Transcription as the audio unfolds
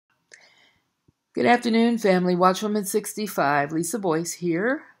Good afternoon, family. Watchwoman 65, Lisa Boyce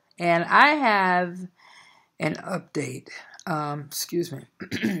here, and I have an update. Excuse me,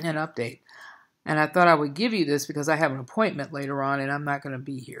 an update. And I thought I would give you this because I have an appointment later on, and I'm not going to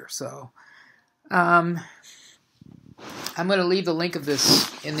be here. So, I'm going to leave the link of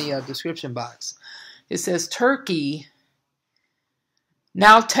this in the description box. It says Turkey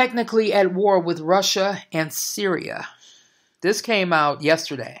now technically at war with Russia and Syria. This came out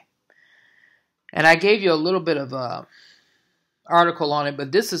yesterday. And I gave you a little bit of a article on it,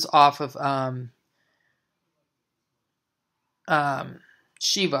 but this is off of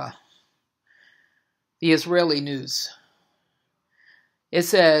Shiva, the Israeli news. It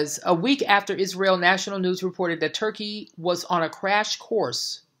says, a week after Israel National News reported that Turkey was on a crash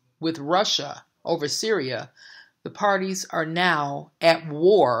course with Russia over Syria, the parties are now at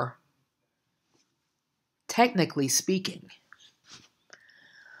war, technically speaking.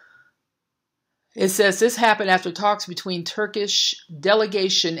 It says this happened after talks between Turkish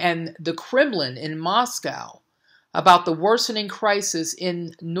delegation and the Kremlin in Moscow about the worsening crisis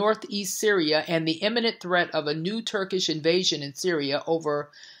in northeast Syria and the imminent threat of a new Turkish invasion in Syria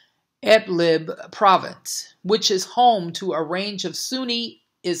over Idlib province, which is home to a range of Sunni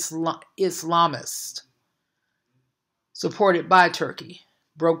Islamists supported by Turkey,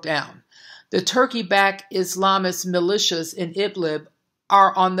 broke down. The Turkey-backed Islamist militias in Idlib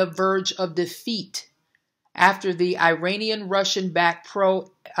are on the verge of defeat after the Iranian-Russian-backed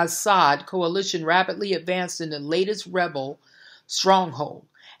pro-Assad coalition rapidly advanced in the latest rebel stronghold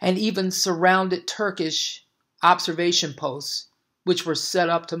and even surrounded Turkish observation posts, which were set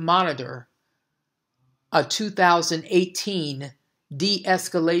up to monitor a 2018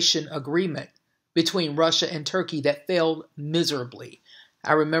 de-escalation agreement between Russia and Turkey that failed miserably.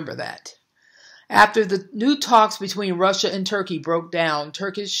 I remember that. After the new talks between Russia and Turkey broke down,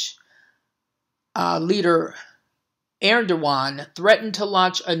 Turkish leader Erdogan threatened to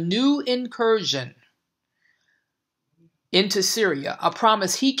launch a new incursion into Syria, a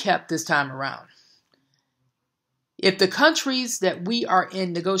promise he kept this time around. If the countries that we are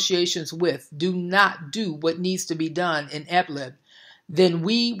in negotiations with do not do what needs to be done in Idlib, then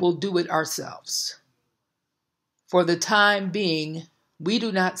we will do it ourselves. For the time being, we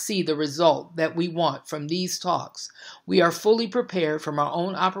do not see the result that we want from these talks. We are fully prepared from our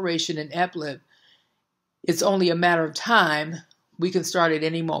own operation in Idlib. It's only a matter of time. We can start at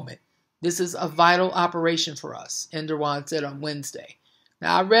any moment. This is a vital operation for us, Erdogan said on Wednesday.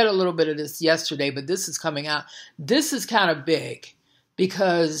 Now, I read a little bit of this yesterday, but this is coming out. This is kind of big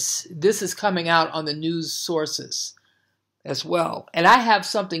because this is coming out on the news sources as well. And I have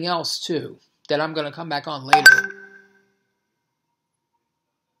something else, too, that I'm going to come back on later.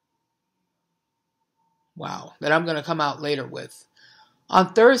 Wow, that I'm going to come out later with.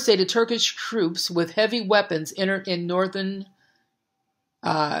 On Thursday, the Turkish troops with heavy weapons entered in northern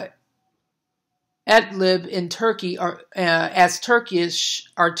Idlib in Turkey as Turkish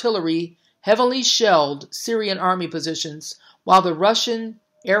artillery heavily shelled Syrian army positions, while the Russian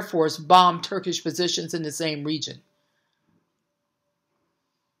Air Force bombed Turkish positions in the same region.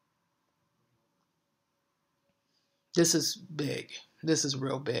 This is big. This is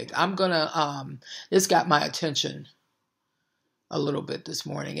real big. I'm going to, this got my attention a little bit this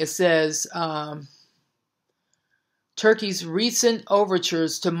morning. It says, Turkey's recent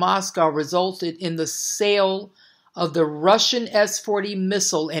overtures to Moscow resulted in the sale of the Russian S-40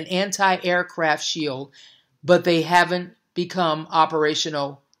 missile and anti-aircraft shield, but they haven't become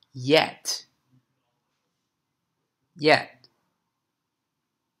operational yet. They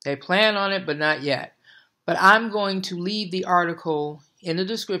plan on it, but not yet. But I'm going to leave the article in the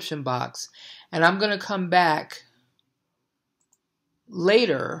description box, and I'm going to come back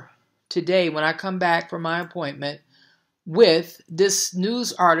later today when I come back from my appointment with this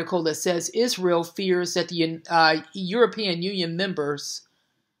news article that says Israel fears that the European Union members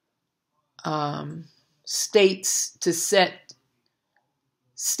states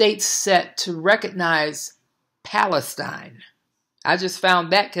set to recognize Palestine. I just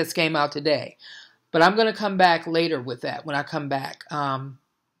found that because came out today. But I'm going to come back later with that when I come back.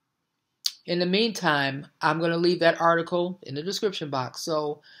 In the meantime, I'm going to leave that article in the description box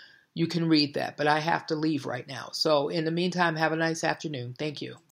so you can read that. But I have to leave right now. So in the meantime, have a nice afternoon. Thank you.